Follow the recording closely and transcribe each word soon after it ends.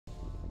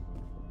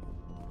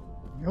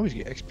You always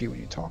get XP when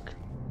you talk.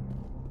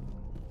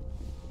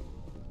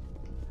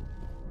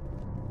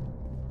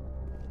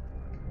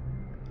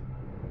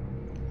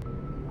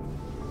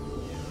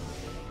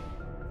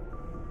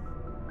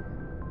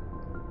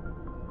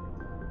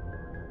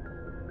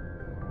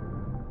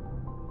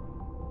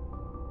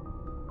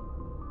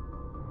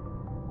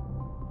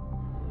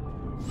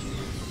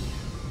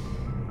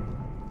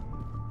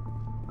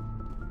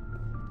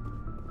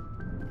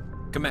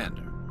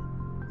 Commander,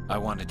 I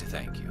wanted to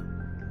thank you.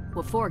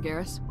 What for,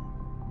 Garrus?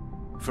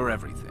 For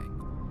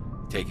everything.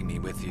 Taking me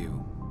with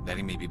you,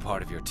 letting me be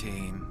part of your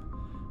team.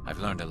 I've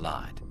learned a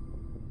lot.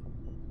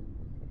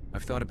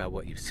 I've thought about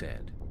what you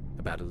said,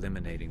 about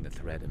eliminating the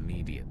threat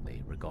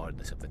immediately,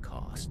 regardless of the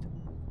cost.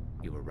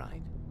 You were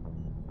right.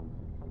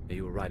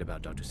 You were right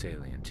about Dr.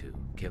 Salian, too.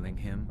 Killing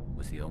him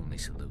was the only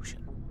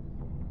solution.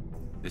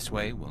 This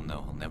way, we'll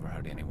know he'll never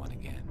hurt anyone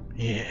again.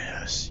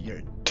 Yes,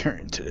 your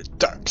turn to the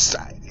dark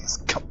side is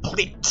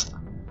complete.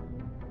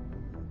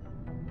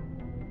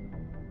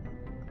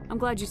 I'm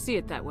glad you see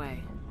it that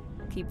way.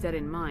 Keep that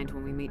in mind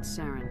when we meet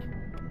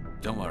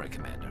Saren. Don't worry,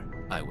 Commander.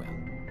 I will.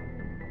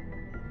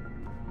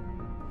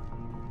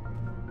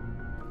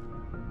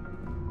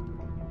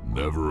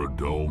 Never a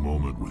dull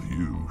moment with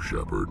you,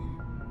 Shepard.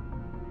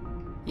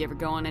 You ever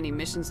go on any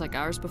missions like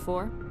ours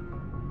before?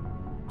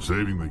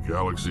 Saving the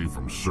galaxy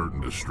from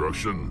certain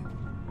destruction?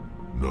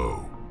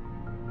 No.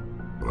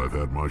 But I've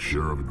had my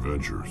share of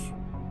adventures.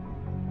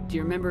 Do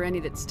you remember any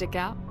that stick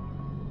out?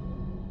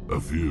 A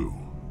few.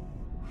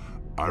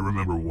 I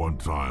remember one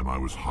time I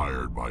was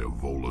hired by a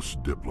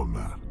Volus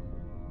diplomat.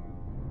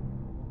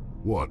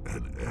 What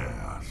an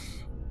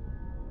ass.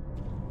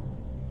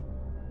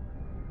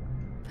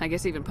 I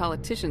guess even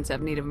politicians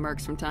have need of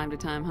mercs from time to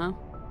time, huh?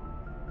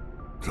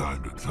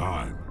 Time to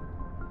time.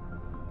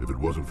 If it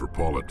wasn't for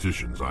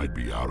politicians, I'd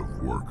be out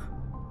of work.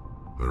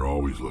 They're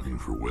always looking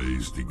for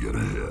ways to get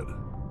ahead.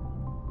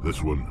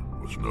 This one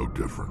was no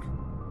different.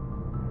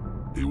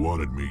 He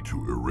wanted me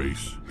to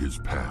erase his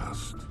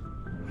past.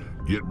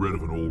 Get rid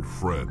of an old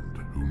friend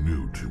who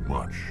knew too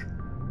much.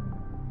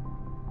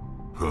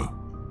 Huh.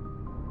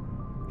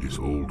 His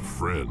old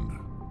friend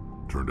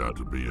turned out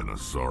to be an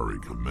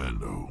Asari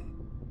commando.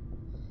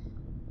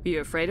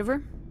 You afraid of her?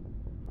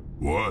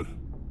 What?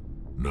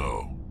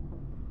 No.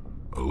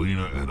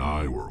 Alina and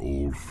I were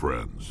old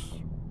friends.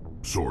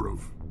 Sort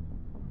of.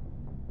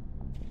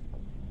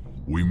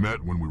 We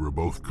met when we were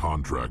both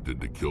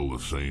contracted to kill the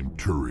same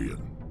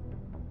Turian.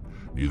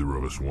 Neither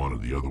of us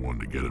wanted the other one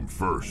to get him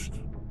first.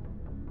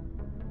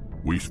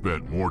 We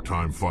spent more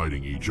time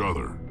fighting each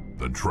other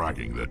than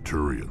tracking that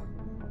Turian.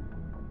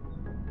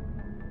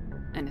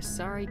 An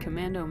Asari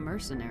commando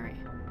mercenary.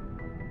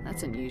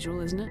 That's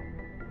unusual, isn't it?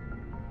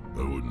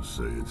 I wouldn't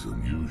say it's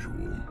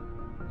unusual.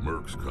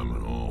 Mercs come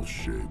in all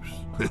shapes.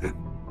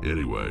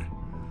 Anyway,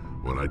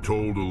 when I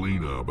told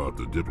Alina about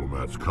the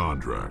diplomat's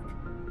contract,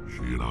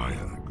 she and I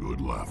had a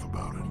good laugh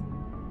about it.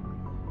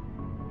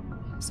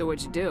 So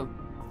what'd you do?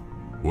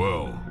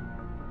 Well,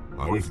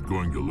 I wasn't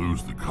going to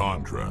lose the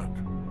contract,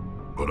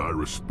 but I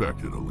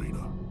respected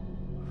Alina.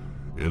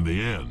 In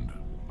the end,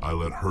 I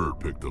let her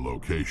pick the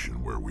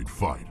location where we'd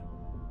fight.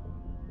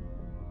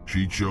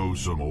 She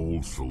chose some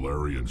old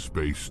Solarian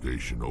space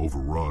station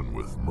overrun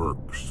with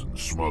mercs and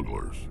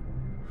smugglers.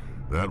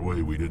 That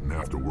way we didn't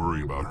have to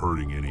worry about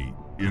hurting any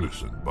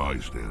innocent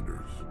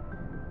bystanders.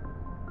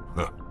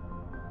 Huh.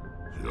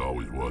 She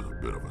always was a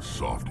bit of a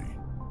softie.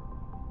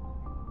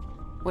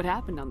 What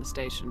happened on the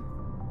station?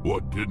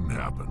 What didn't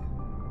happen?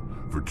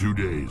 For 2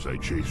 days I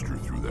chased her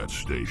through that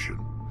station.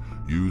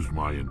 Used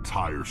my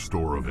entire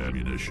store of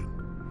ammunition.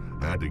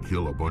 Had to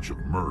kill a bunch of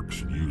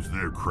mercs and use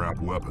their crap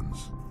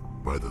weapons.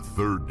 By the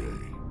 3rd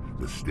day,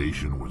 the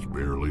station was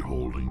barely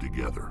holding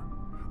together.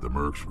 The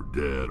mercs were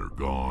dead or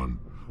gone.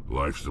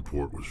 Life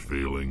support was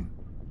failing.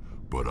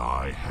 But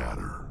I had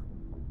her.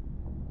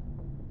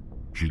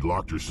 She'd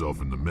locked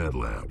herself in the med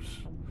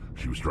labs.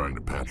 She was trying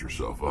to patch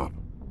herself up.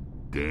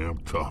 Damn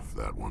tough,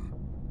 that one.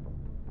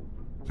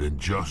 Then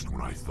just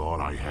when I thought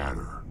I had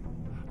her,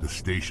 the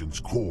station's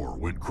core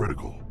went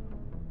critical.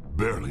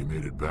 Barely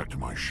made it back to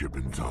my ship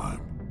in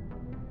time.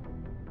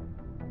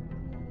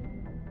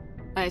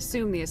 I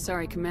assume the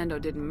Asari commando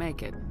didn't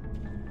make it.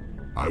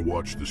 I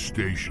watched the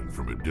station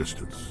from a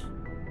distance.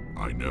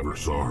 I never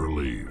saw her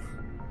leave.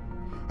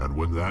 And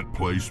when that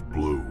place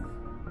blew,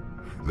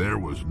 there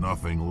was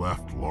nothing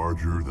left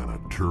larger than a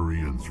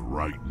Turian's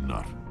right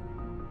nut.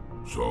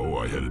 So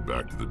I headed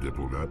back to the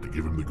diplomat to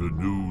give him the good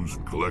news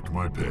and collect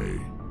my pay.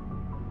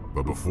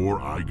 But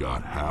before I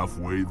got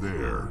halfway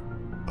there,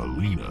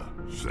 Alina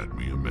sent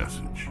me a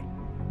message.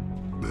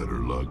 Better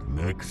luck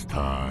next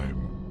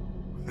time.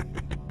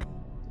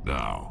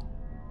 Now,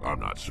 I'm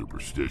not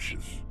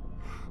superstitious,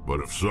 but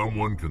if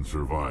someone can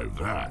survive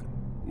that,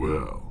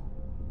 well,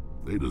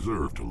 they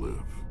deserve to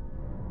live.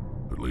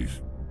 At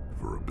least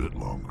for a bit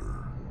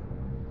longer.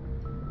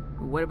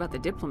 What about the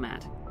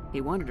diplomat?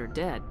 He wanted her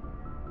dead.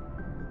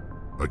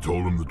 I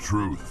told him the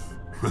truth.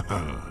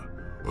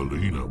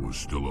 Alina was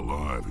still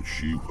alive and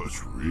she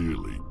was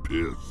really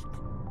pissed.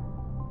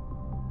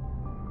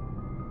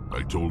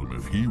 I told him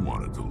if he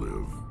wanted to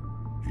live,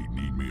 he'd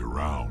need me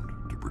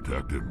around to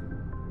protect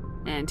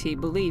him. And he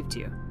believed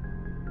you.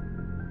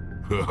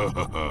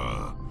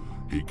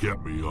 He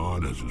kept me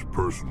on as his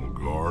personal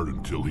guard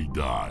until he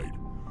died.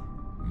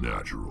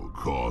 Natural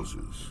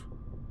causes.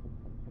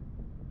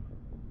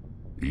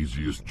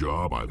 Easiest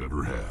job I've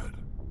ever had.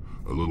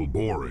 A little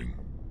boring,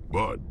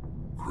 but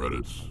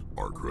credits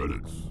are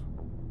credits.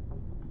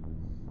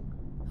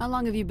 How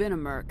long have you been a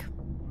merc?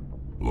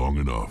 Long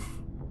enough.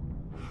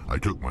 I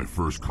took my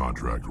first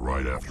contract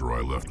right after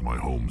I left my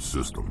home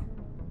system.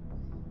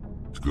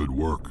 It's good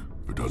work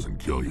if it doesn't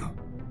kill you.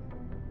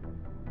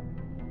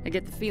 I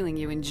get the feeling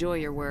you enjoy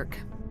your work.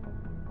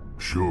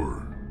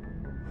 Sure.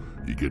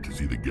 You get to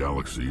see the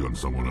galaxy on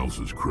someone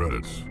else's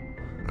credits,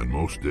 and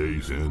most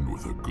days end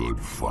with a good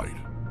fight.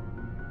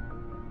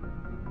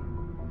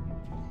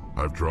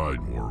 I've tried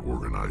more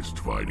organized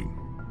fighting,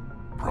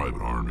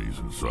 private armies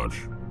and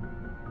such,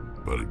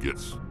 but it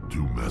gets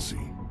too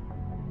messy.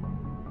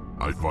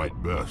 I fight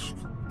best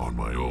on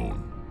my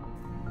own,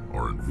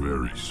 or in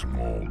very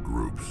small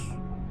groups.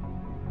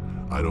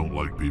 I don't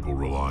like people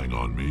relying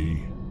on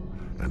me,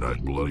 and I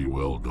bloody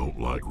well don't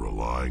like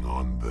relying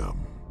on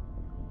them.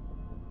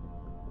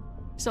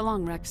 So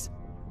long, Rex.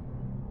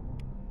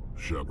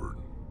 Shepard.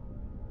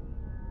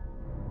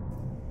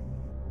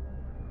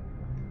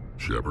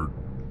 Shepard?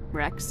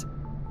 Rex?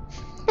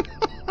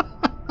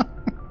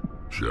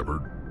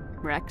 Shepard?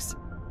 Rex?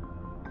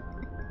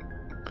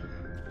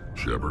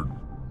 Shepard?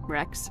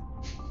 Rex?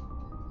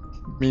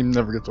 Meme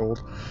never gets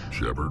old.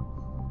 Shepard?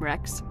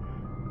 Rex?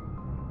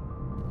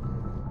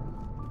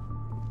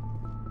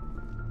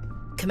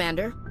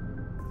 Commander?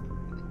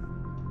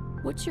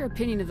 What's your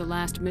opinion of the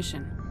last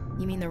mission?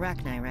 You mean the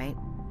Rachni, right?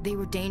 They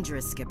were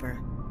dangerous,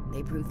 Skipper.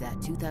 They proved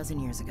that 2,000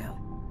 years ago.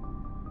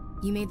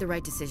 You made the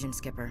right decision,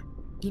 Skipper.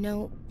 You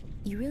know,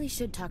 you really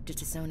should talk to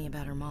T'Soni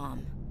about her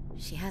mom.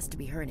 She has to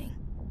be hurting.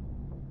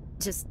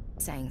 Just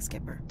saying,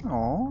 Skipper.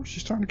 Oh,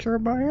 she's starting to care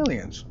about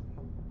aliens.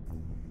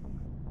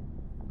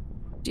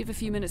 Do you have a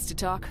few minutes to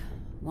talk?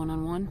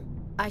 One-on-one?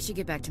 I should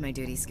get back to my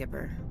duty,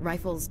 Skipper.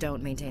 Rifles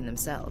don't maintain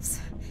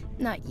themselves.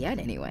 Not yet,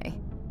 anyway.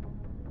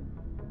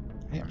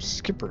 Damn,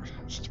 Skipper.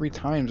 It's 3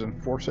 times in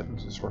 4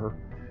 sentences for her.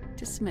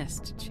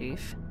 Dismissed,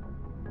 Chief.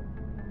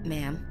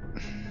 Ma'am.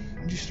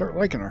 When did you start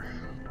liking her?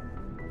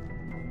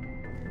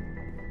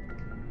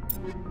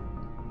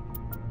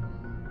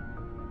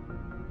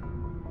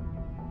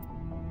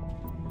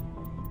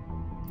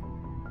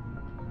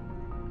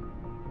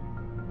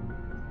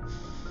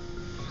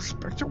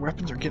 Spectre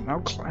weapons are getting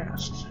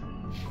outclassed.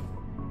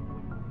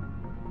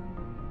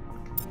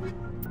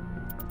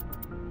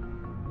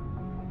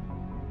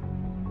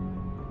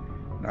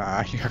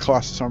 Nah, you got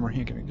Colossus armor, he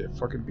ain't gonna get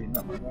fucking beaten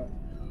up like that.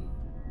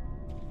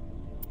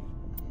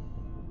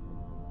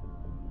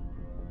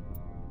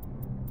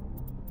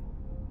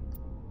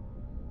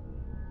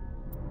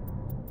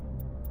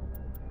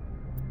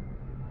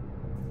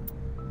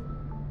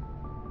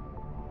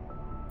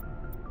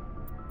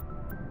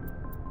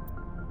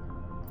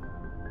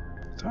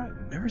 Thought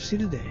I'd never see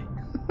the day.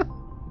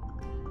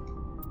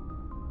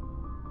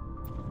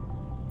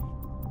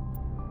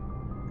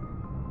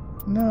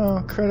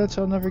 No, credits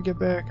I'll never get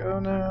back. Oh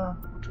no,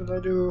 what will I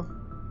do?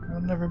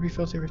 I'll never be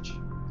filthy rich.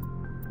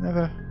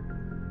 Never.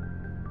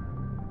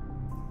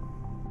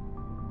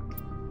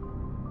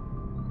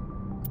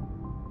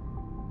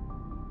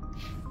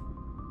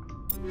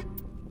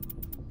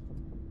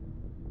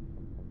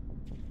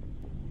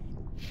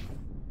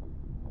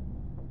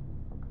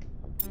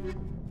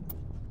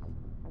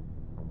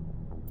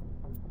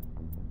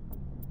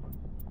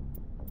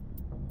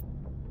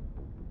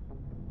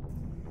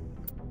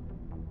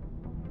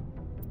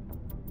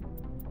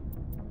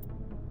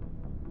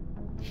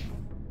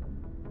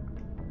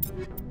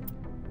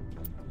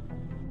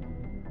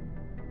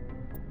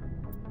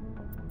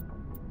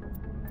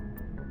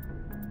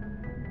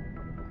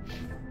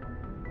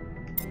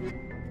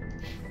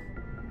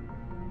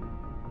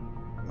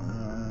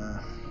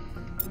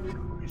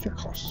 I think it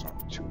costs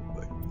something too,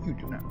 but you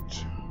do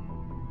not.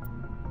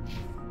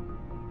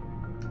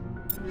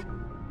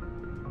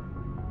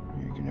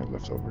 You can have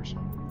leftovers.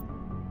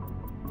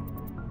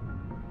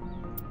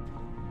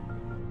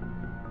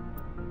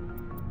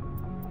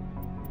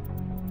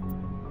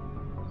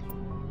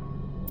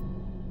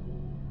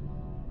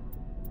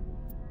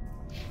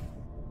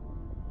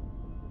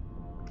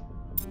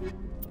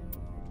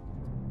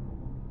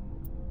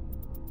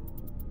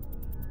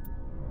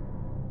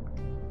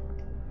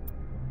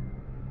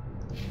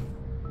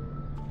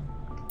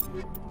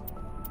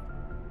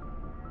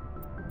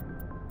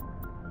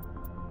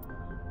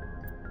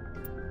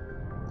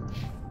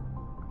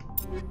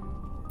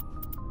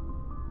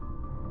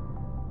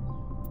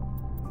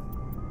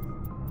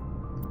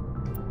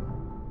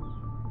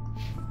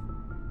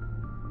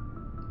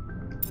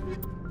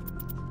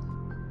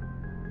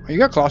 Oh, you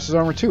got Colossus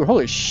armor too.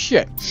 Holy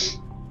shit.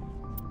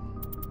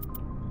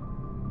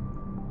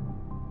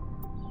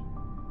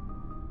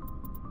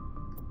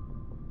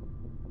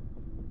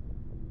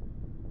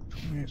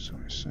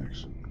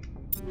 $28.76.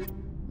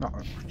 No,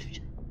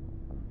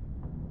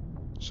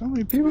 So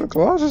many people with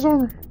Colossus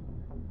armor.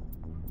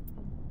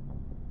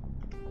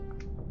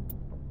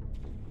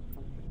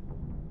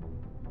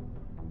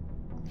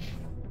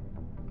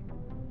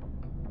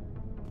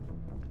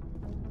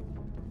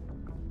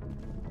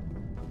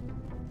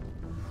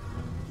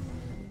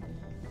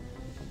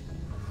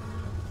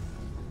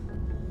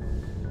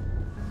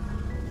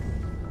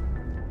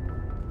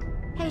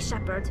 Hey,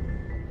 Shepard.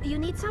 You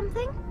need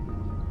something?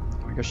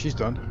 I guess she's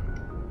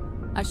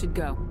done. I should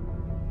go.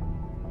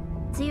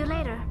 See you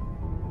later.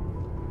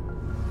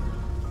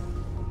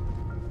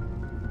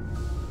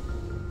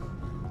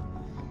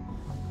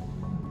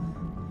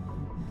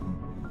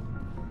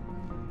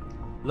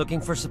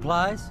 Looking for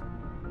supplies?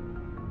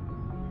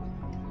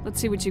 Let's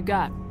see what you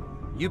got.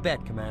 You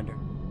bet, Commander.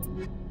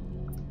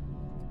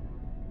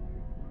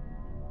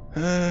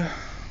 I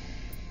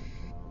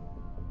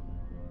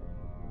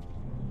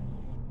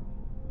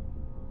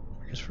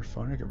guess for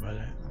fun I could buy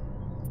that.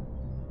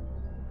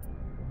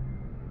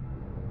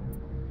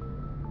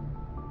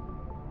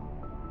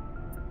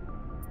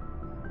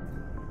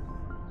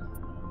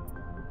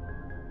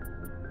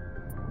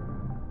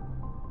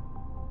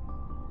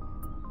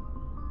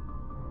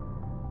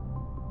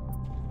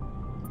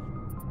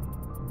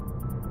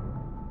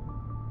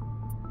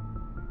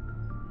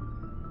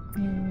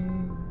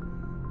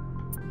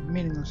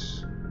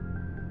 Meaningless.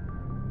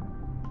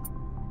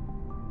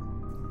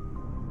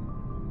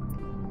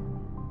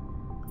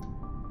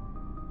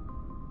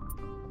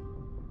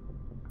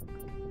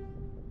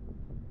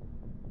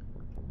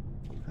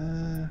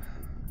 No.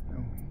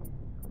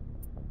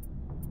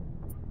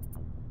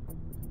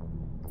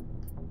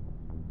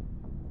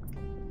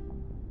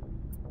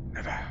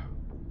 Never.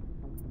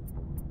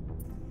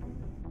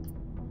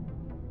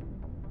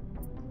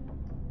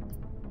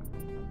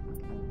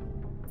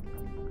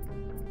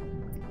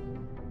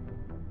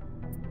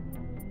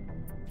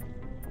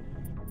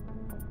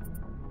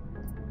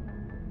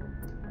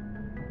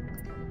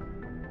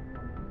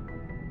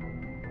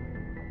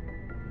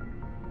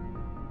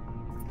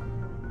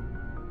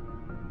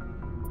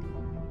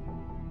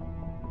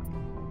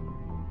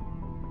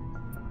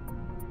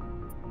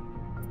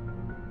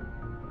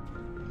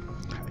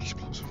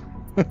 Explosive.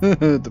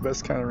 The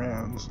best kind of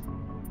rounds.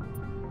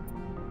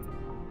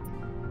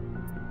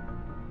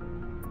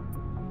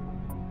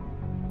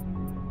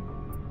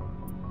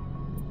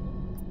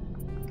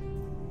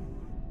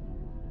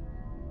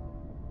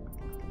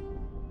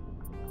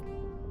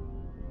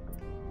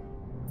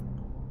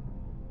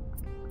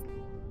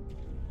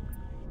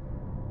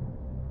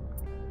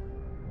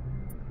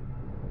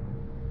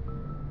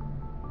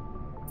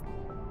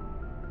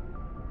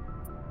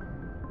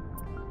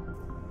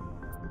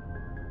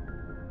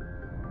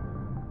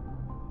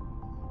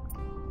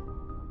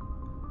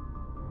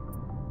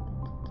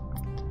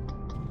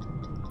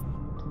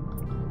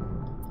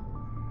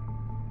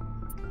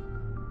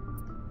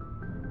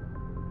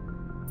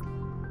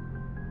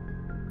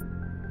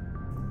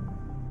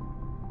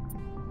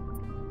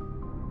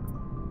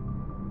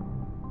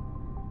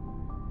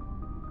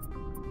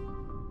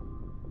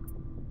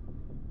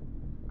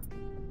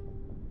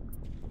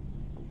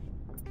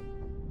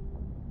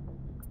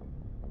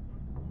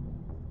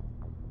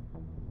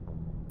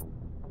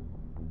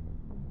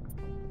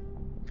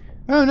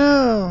 Oh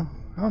no!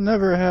 I'll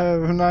never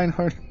have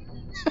 900.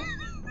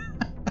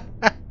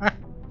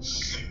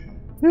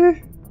 Look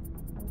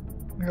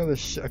at all this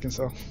shit I can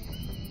sell.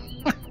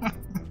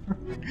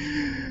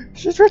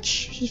 She's rich!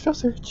 She's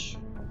filthy rich.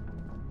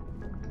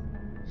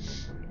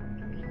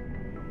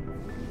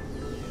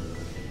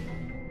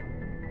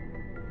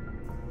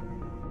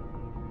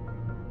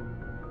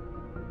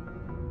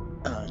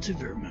 Oh, it's a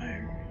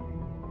Vermeer.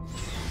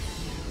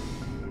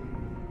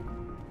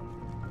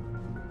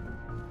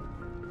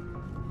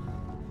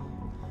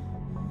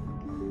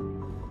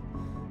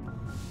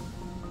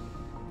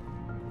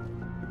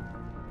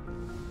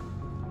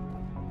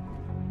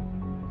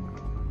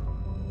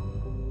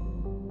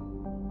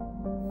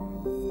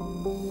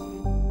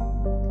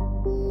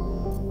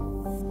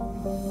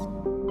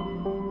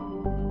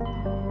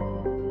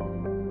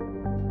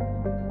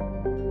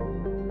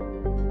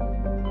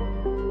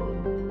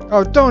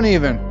 Oh, don't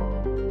even!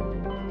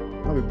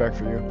 I'll be back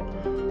for you.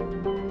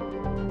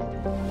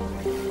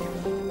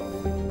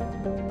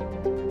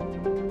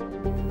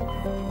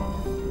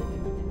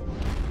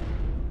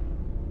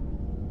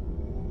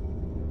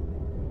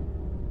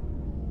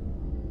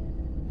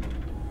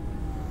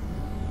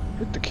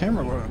 Hit the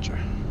camera, why don't you?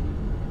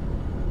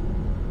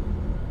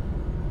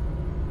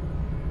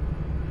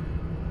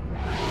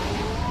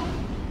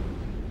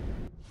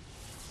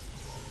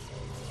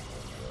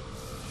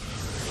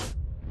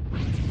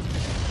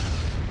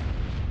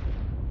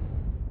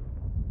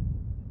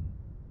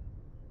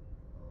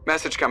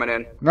 Message coming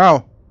in.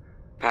 No.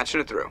 Patching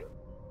it through.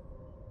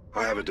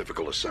 I have a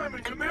difficult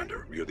assignment,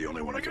 Commander. You're the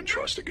only one I can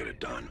trust to get it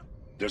done.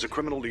 There's a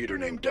criminal leader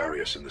named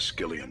Darius in the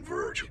Skillian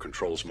Verge who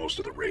controls most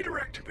of the raider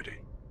activity.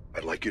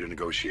 I'd like you to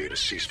negotiate a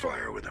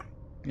ceasefire with him.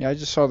 Yeah, I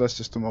just saw that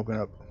system open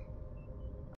up.